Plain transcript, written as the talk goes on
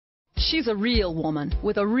She's a real woman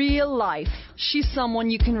with a real life. She's someone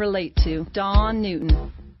you can relate to. Dawn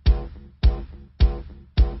Newton.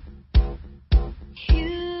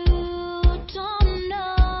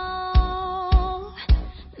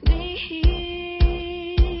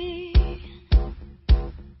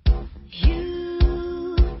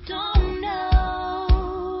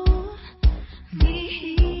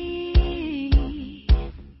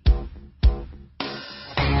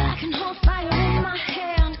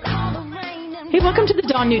 Welcome to the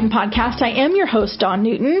Dawn Newton podcast. I am your host, Dawn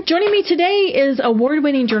Newton. Joining me today is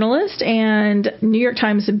award-winning journalist and New York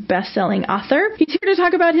Times best-selling author. He's here to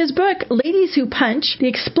talk about his book, Ladies Who Punch, the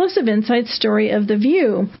explosive inside story of The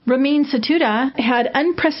View. Ramin Setoodeh had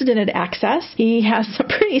unprecedented access. He has some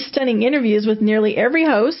pretty stunning interviews with nearly every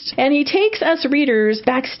host, and he takes us readers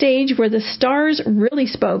backstage where the stars really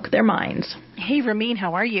spoke their minds. Hey, Ramin,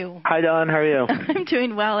 how are you? Hi, Dawn. How are you? I'm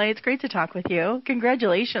doing well. It's great to talk with you.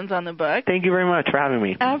 Congratulations on the book. Thank you very much for having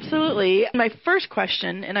me. Absolutely. My first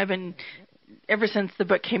question, and I've been, ever since the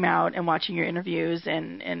book came out and watching your interviews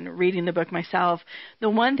and reading the book myself, the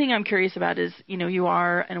one thing I'm curious about is, you know, you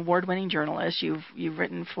are an award-winning journalist. You've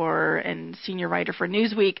written for and senior writer for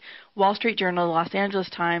Newsweek, Wall Street Journal, Los Angeles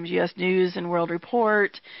Times, U.S. News and World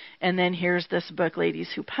Report, and then here's this book, Ladies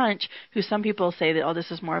Who Punch, who some people say that, oh,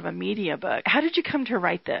 this is more of a media book. How did you come to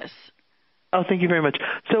write this? Oh, thank you very much.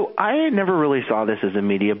 So I never really saw this as a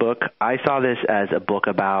media book. I saw this as a book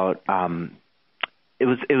about, it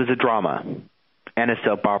was a drama and a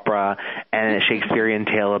soap opera and a Shakespearean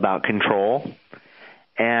tale about control.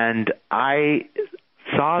 And I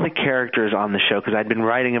saw the characters on the show, because I'd been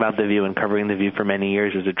writing about The View and covering The View for many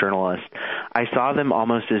years as a journalist. I saw them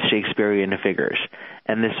almost as Shakespearean figures.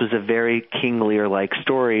 And this was a very King Lear-like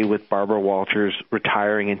story with Barbara Walters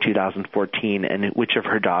retiring in 2014 and which of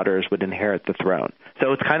her daughters would inherit the throne.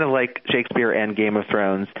 So it's kind of like Shakespeare and Game of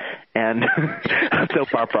Thrones and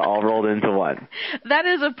soap opera all rolled into one. That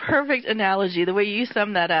is a perfect analogy. The way you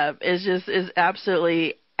sum that up is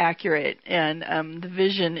absolutely accurate, and the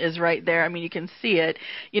vision is right there. I mean, you can see it.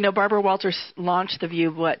 You know, Barbara Walters launched The View,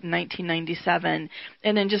 in 1997,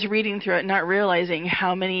 and then just reading through it, not realizing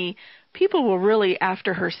how many people were really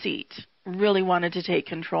after her seat, really wanted to take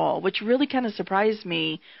control, which really kind of surprised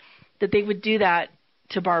me that they would do that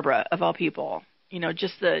to Barbara, of all people. You know,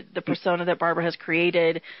 just the persona that Barbara has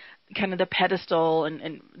created, kind of the pedestal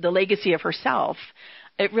and the legacy of herself.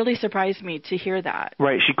 It really surprised me to hear that.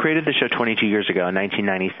 Right. She created the show 22 years ago in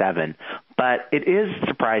 1997. But it is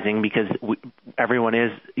surprising because everyone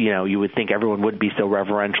is, you know, you would think everyone would be so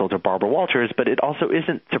reverential to Barbara Walters, but it also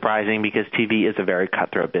isn't surprising because TV is a very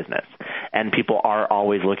cutthroat business and people are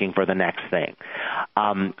always looking for the next thing.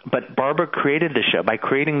 But Barbara created the show. By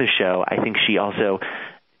creating the show, I think she also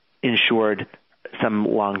ensured some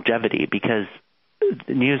longevity, because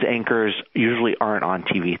news anchors usually aren't on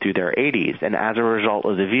TV through their 80s. And as a result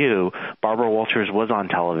of The View, Barbara Walters was on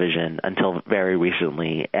television until very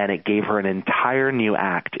recently, and it gave her an entire new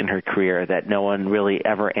act in her career that no one really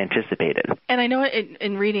ever anticipated. And I know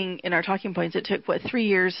in reading in our talking points, it took, 3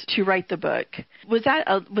 years to write the book. Was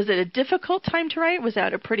it a difficult time to write? Was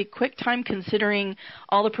that a pretty quick time considering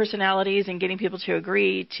all the personalities and getting people to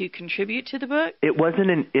agree to contribute to the book? It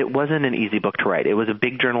wasn't an easy book to write. It was a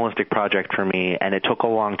big journalistic project for me, and it took a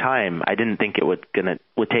long time. I didn't think it would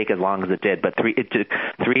take as long as it did, but it took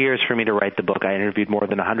 3 years for me to write the book. I interviewed more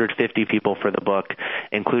than 150 people for the book,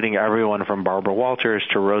 including everyone from Barbara Walters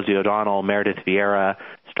to Rosie O'Donnell, Meredith Vieira,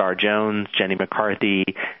 Star Jones, Jenny McCarthy,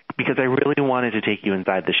 because I really wanted to take you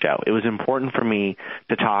inside the show. It was important for me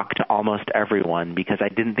to talk to almost everyone because I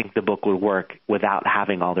didn't think the book would work without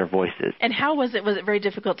having all their voices. And how was it? Was it very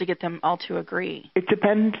difficult to get them all to agree? It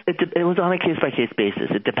depends. It was on a case-by-case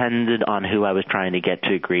basis. It depended on who I was trying to get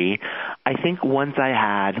to agree. I think once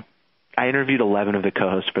I interviewed 11 of the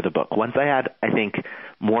co-hosts for the book. Once I had, I think,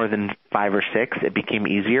 more than 5 or 6, it became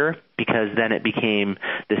easier because then it became,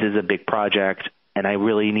 this is a big project, and I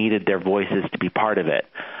really needed their voices to be part of it.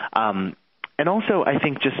 And also, I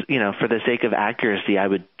think just, you know, for the sake of accuracy, I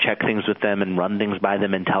would check things with them and run things by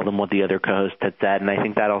them and tell them what the other co-hosts had said. And I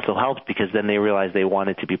think that also helped because then they realized they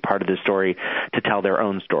wanted to be part of the story to tell their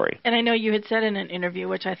own story. And I know you had said in an interview,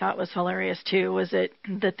 which I thought was hilarious too, was that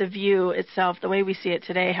The View itself, the way we see it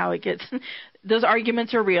today, how it gets, those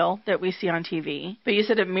arguments are real that we see on TV. But you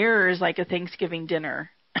said it mirrors like a Thanksgiving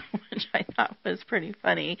dinner, which I thought was pretty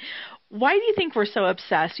funny. Why do you think we're so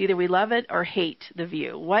obsessed? Either we love it or hate The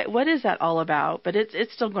View. What is that all about? But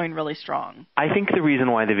it's still going really strong. I think the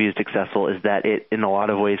reason why The View is successful is that it, in a lot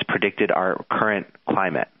of ways, predicted our current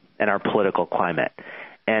climate and our political climate.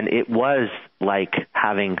 And it was like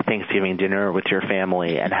having Thanksgiving dinner with your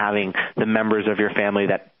family and having the members of your family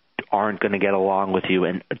that aren't going to get along with you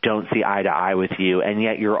and don't see eye to eye with you, and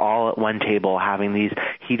yet you're all at one table having these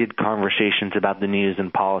heated conversations about the news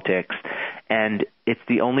and politics. And it's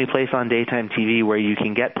the only place on daytime TV where you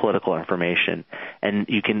can get political information, and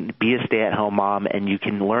you can be a stay-at-home mom, and you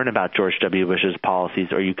can learn about George W. Bush's policies,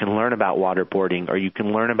 or you can learn about waterboarding, or you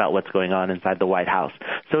can learn about what's going on inside the White House.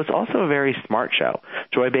 So it's also a very smart show.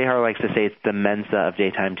 Joy Behar likes to say it's the Mensa of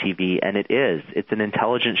daytime TV, and it is. It's an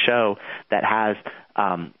intelligent show that has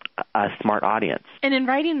a smart audience. And in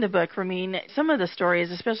writing the book, Ramin, some of the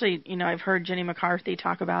stories, especially, I've heard Jenny McCarthy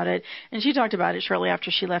talk about it, and she talked about it shortly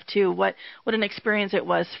after she left too, what an experience it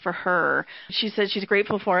was for her. She said she's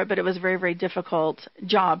grateful for it, but it was a very, very difficult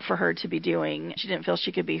job for her to be doing. She didn't feel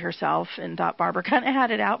she could be herself and thought Barbara kind of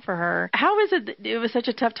had it out for her. How is it that it was such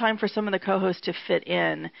a tough time for some of the co-hosts to fit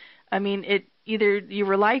in? I mean, it either you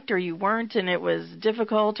were liked or you weren't, and it was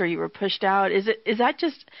difficult, or you were pushed out. Is that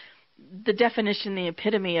just the definition, the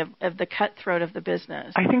epitome of the cutthroat of the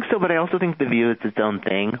business? I think so, but I also think The View is its own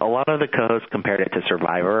thing. A lot of the co-hosts compared it to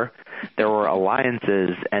Survivor. There were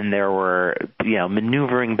alliances, and there were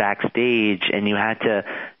maneuvering backstage, and you had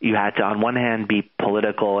to on one hand be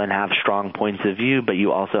political and have strong points of view, but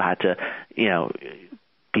you also had to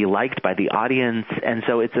be liked by the audience. And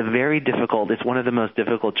so it's it's one of the most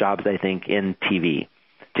difficult jobs, I think, in TV,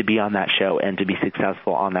 to be on that show and to be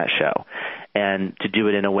successful on that show and to do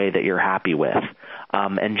it in a way that you're happy with.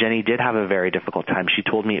 And Jenny did have a very difficult time. She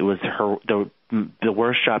told me it was the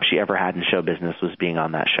worst job she ever had in show business was being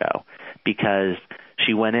on that show, because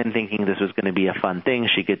she went in thinking this was going to be a fun thing.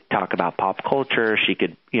 She could talk about pop culture. She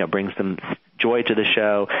could, bring some joy to the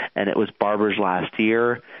show. And it was Barbara's last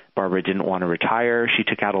year. Barbara didn't want to retire. She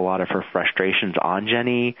took out a lot of her frustrations on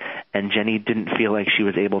Jenny, and Jenny didn't feel like she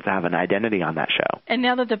was able to have an identity on that show. And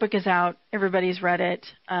now that the book is out, everybody's read it.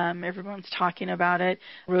 Everyone's talking about it.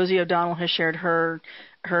 Rosie O'Donnell has shared her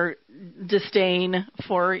disdain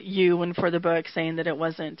for you and for the book, saying that it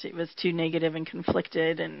was too negative and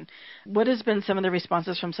conflicted. And what has been some of the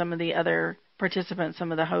responses from some of the other participants,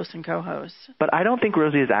 some of the hosts and co-hosts? But I don't think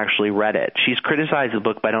Rosie has actually read it. She's criticized the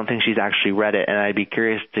book, but I don't think she's actually read it, and I'd be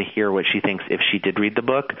curious to hear what she thinks if she did read the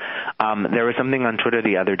book. There was something on Twitter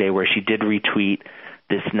the other day where she did retweet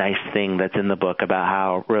this nice thing that's in the book about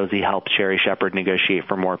how Rosie helped Sherry Shepherd negotiate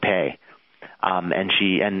for more pay.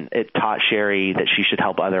 And it taught Sherry that she should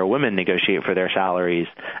help other women negotiate for their salaries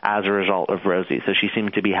as a result of Rosie. So she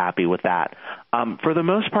seemed to be happy with that. For the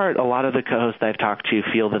most part, a lot of the co-hosts I've talked to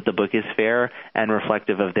feel that the book is fair and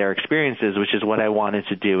reflective of their experiences, which is what I wanted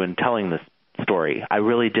to do in telling this story. I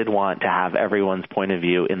really did want to have everyone's point of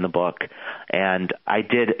view in the book, and I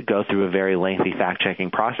did go through a very lengthy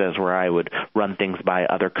fact-checking process where I would run things by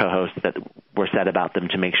other co-hosts that were said about them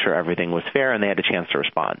to make sure everything was fair and they had a chance to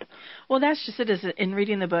respond. Well, that's just it. Is in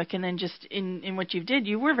reading the book, and then just in what you did,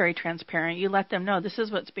 you were very transparent. You let them know this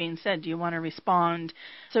is what's being said. Do you want to respond?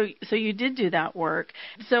 So you did do that work.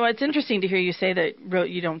 So it's interesting to hear you say that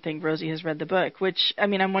you don't think Rosie has read the book, which, I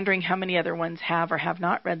mean, I'm wondering how many other ones have or have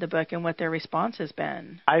not read the book and what their response has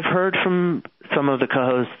been. I've heard from some of the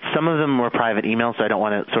co-hosts. Some of them were private emails, so I don't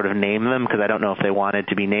want to sort of name them because I don't know if they wanted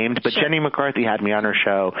to be named. But sure. Jenny McCarthy had me on her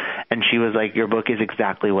show, and she was like, your book is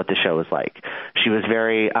exactly what the show is like. She was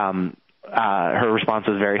very her response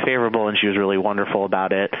was very favorable, and she was really wonderful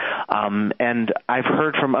about it. And I've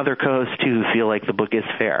heard from other co-hosts, too, who feel like the book is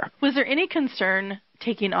fair. Was there any concern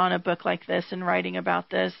taking on a book like this and writing about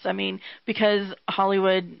this? I mean, because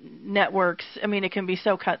Hollywood networks, I mean, it can be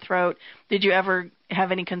so cutthroat. Did you ever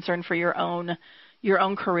have any concern for your own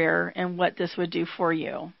career and what this would do for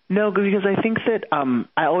you? No, because I think that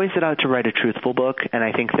I always set out to write a truthful book, and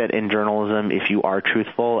I think that in journalism, if you are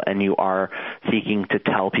truthful and you are seeking to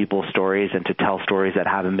tell people stories and to tell stories that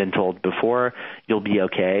haven't been told before, you'll be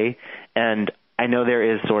okay. And I know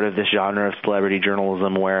there is sort of this genre of celebrity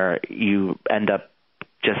journalism where you end up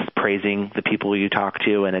just praising the people you talk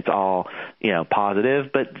to, and it's all,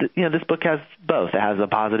 positive. But, this book has both. It has the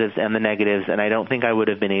positives and the negatives, and I don't think I would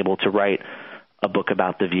have been able to write a book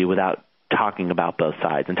about The View without talking about both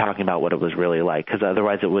sides and talking about what it was really like, because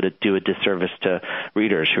otherwise it would do a disservice to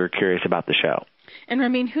readers who are curious about the show. And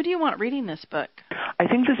Ramin, who do you want reading this book? I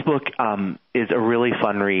think this book is a really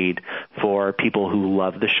fun read for people who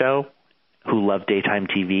love the show, who love daytime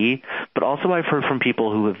TV, but also I've heard from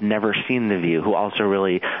people who have never seen The View who also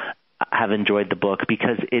really have enjoyed the book,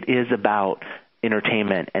 because it is about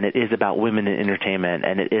entertainment, and it is about women in entertainment,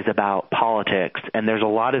 and it is about politics, and there's a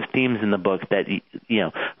lot of themes in the book that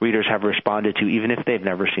readers have responded to even if they've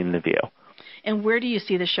never seen The View. And where do you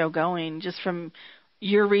see the show going, just from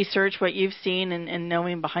your research, what you've seen and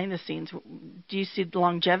knowing behind the scenes? Do you see the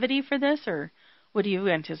longevity for this, or What do you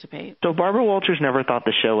anticipate? So Barbara Walters never thought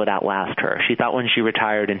the show would outlast her. She thought when she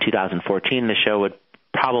retired in 2014, the show would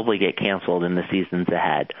probably get canceled in the seasons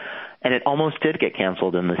ahead. And it almost did get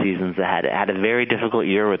canceled in the seasons ahead. It had a very difficult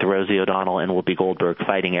year with Rosie O'Donnell and Whoopi Goldberg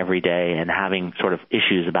fighting every day and having sort of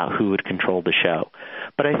issues about who would control the show.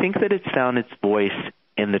 But I think that it's found its voice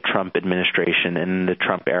in the Trump administration and in the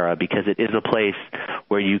Trump era, because it is a place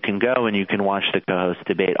where you can go and you can watch the co-hosts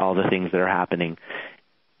debate all the things that are happening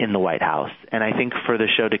in the White House. And I think for the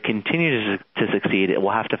show to continue to succeed, it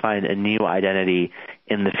will have to find a new identity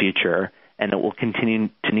in the future, and it will continue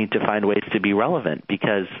to need to find ways to be relevant,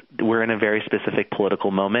 because we're in a very specific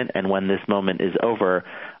political moment, and when this moment is over,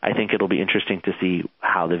 I think it'll be interesting to see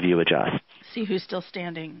how The View adjusts. See who's still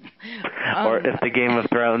standing. Or if the Game of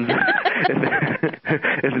Thrones,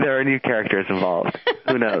 if there are new characters involved.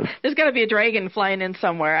 Who knows? There's got to be a dragon flying in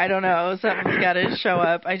somewhere. I don't know. Something's got to show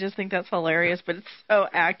up. I just think that's hilarious, but it's so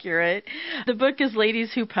accurate. The book is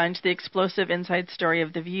Ladies Who Punch, The Explosive Inside Story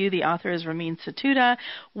of The View. The author is Ramin Setoodeh.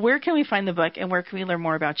 Where can we find the book, and where can we learn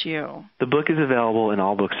more about you? The book is available in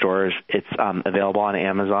all bookstores. It's available on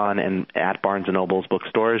Amazon and at Barnes & Noble's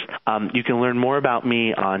bookstores. You can learn more about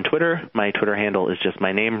me on Twitter. My Twitter handle is just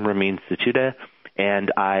my name, Ramin Setoodeh,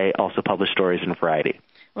 and I also publish stories in Variety.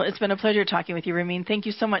 Well, it's been a pleasure talking with you, Ramin. Thank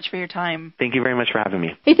you so much for your time. Thank you very much for having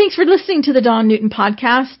me. Hey, thanks for listening to the Dawn Newton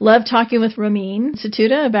podcast. Love talking with Ramin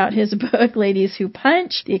Setoodeh about his book, Ladies Who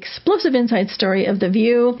Punch, The Explosive Inside Story of The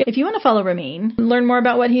View. If you want to follow Ramin, learn more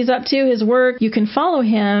about what he's up to, his work, you can follow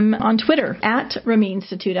him on Twitter, at Ramin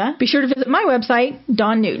Setoodeh. Be sure to visit my website,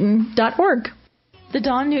 dawnnewton.org. The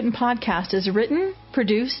Dawn Newton podcast is written,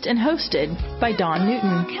 produced, and hosted by Dawn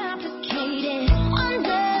Newton.